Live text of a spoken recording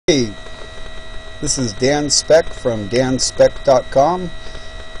Hey, this is Dan Speck from danspec.com.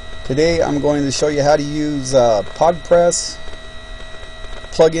 Today I'm going to show you how to use podPress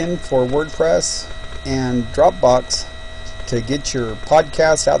plugin for WordPress and Dropbox to get your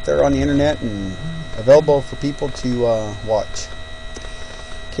podcast out there on the internet and available for people to watch.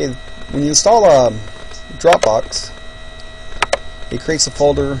 Okay, when you install Dropbox, it creates a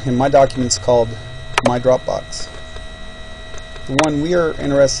folder in my documents called My Dropbox. The one we are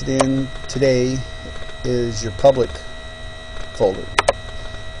interested in today is your public folder.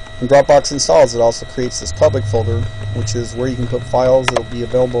 When Dropbox installs, it also creates this public folder, which is where you can put files that will be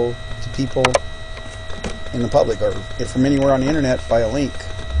available to people in the public or from anywhere on the internet by a link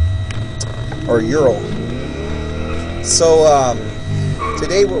or a URL. So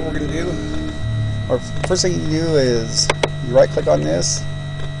today what we're going to do, or first thing you do is you right click on this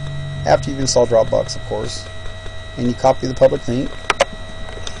after you've installed Dropbox, of course, and you copy the public link.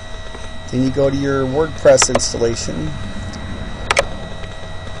 Then you go to your WordPress installation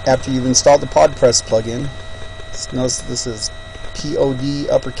after you've installed the podPress plugin. Notice this is P-O-D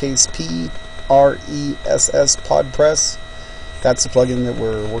uppercase P-R-E-S-S podPress. That's the plugin that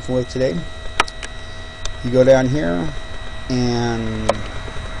we're working with today. You go down here and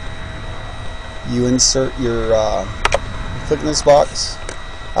you insert your click in this box.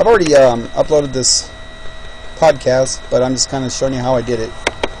 I've already uploaded this podcast, but I'm just kind of showing you how I did it.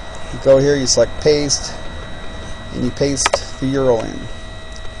 You go here, you select paste, and you paste the URL in.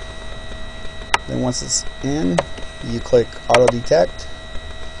 Then once it's in, you click auto detect,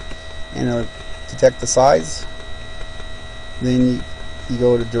 and it'll detect the size. Then you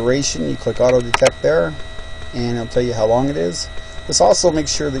go to duration, you click auto detect there, and it'll tell you how long it is. This also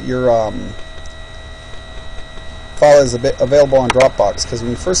makes sure that your file is available on Dropbox, because when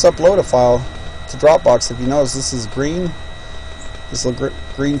you first upload a file to Dropbox, if you notice this is green, this little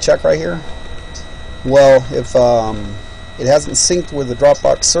green check right here. Well, if it hasn't synced with the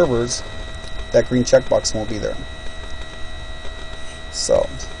Dropbox servers, that green checkbox won't be there. So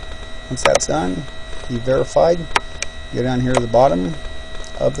once that's done, you verified, you go down here to the bottom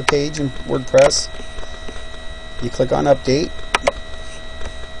of the page in WordPress, you click on update,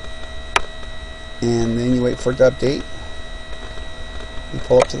 and then you wait for it to update. You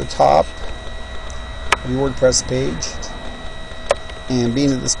pull up to the top of your WordPress page, and being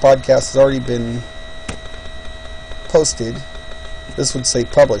that this podcast has already been posted, this would say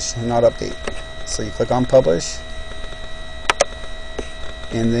publish and not update. So you click on publish,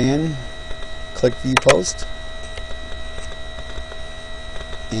 and then click view post,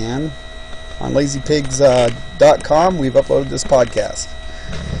 and on lazypigs.com we've uploaded this podcast.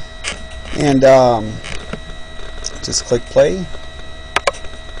 And just click play.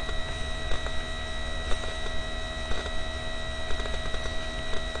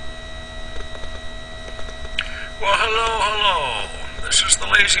 Well, hello. This is the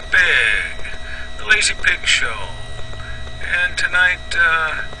Lazy Pig Show. And tonight,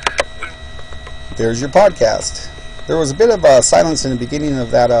 there's your podcast. There was a bit of silence in the beginning of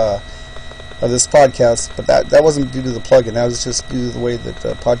that of this podcast, but that wasn't due to the plugin. That was just due to the way that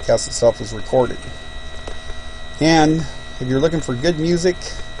the podcast itself was recorded. And if you're looking for good music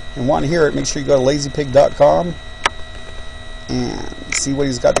and want to hear it, make sure you go to lazypig.com and see what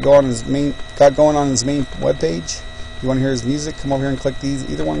he's got going on his main webpage. If you want to hear his music, come over here and click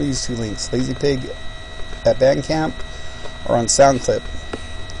either one of these two links, LazyPig at Bandcamp or on SoundClip.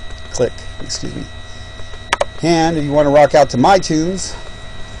 And if you want to rock out to my tunes,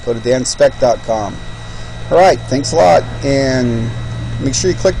 go to danspec.com. Alright, thanks a lot, and make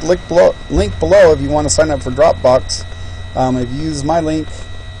sure you click the link below if you want to sign up for Dropbox. If you use my link,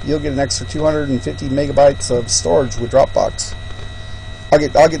 you'll get an extra 250 megabytes of storage with Dropbox. I'll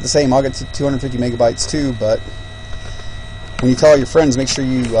get the same. I'll get 250 megabytes too, but when you tell all your friends, make sure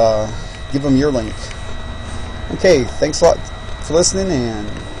you give them your link. Okay, thanks a lot for listening, and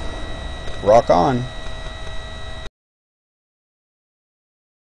rock on.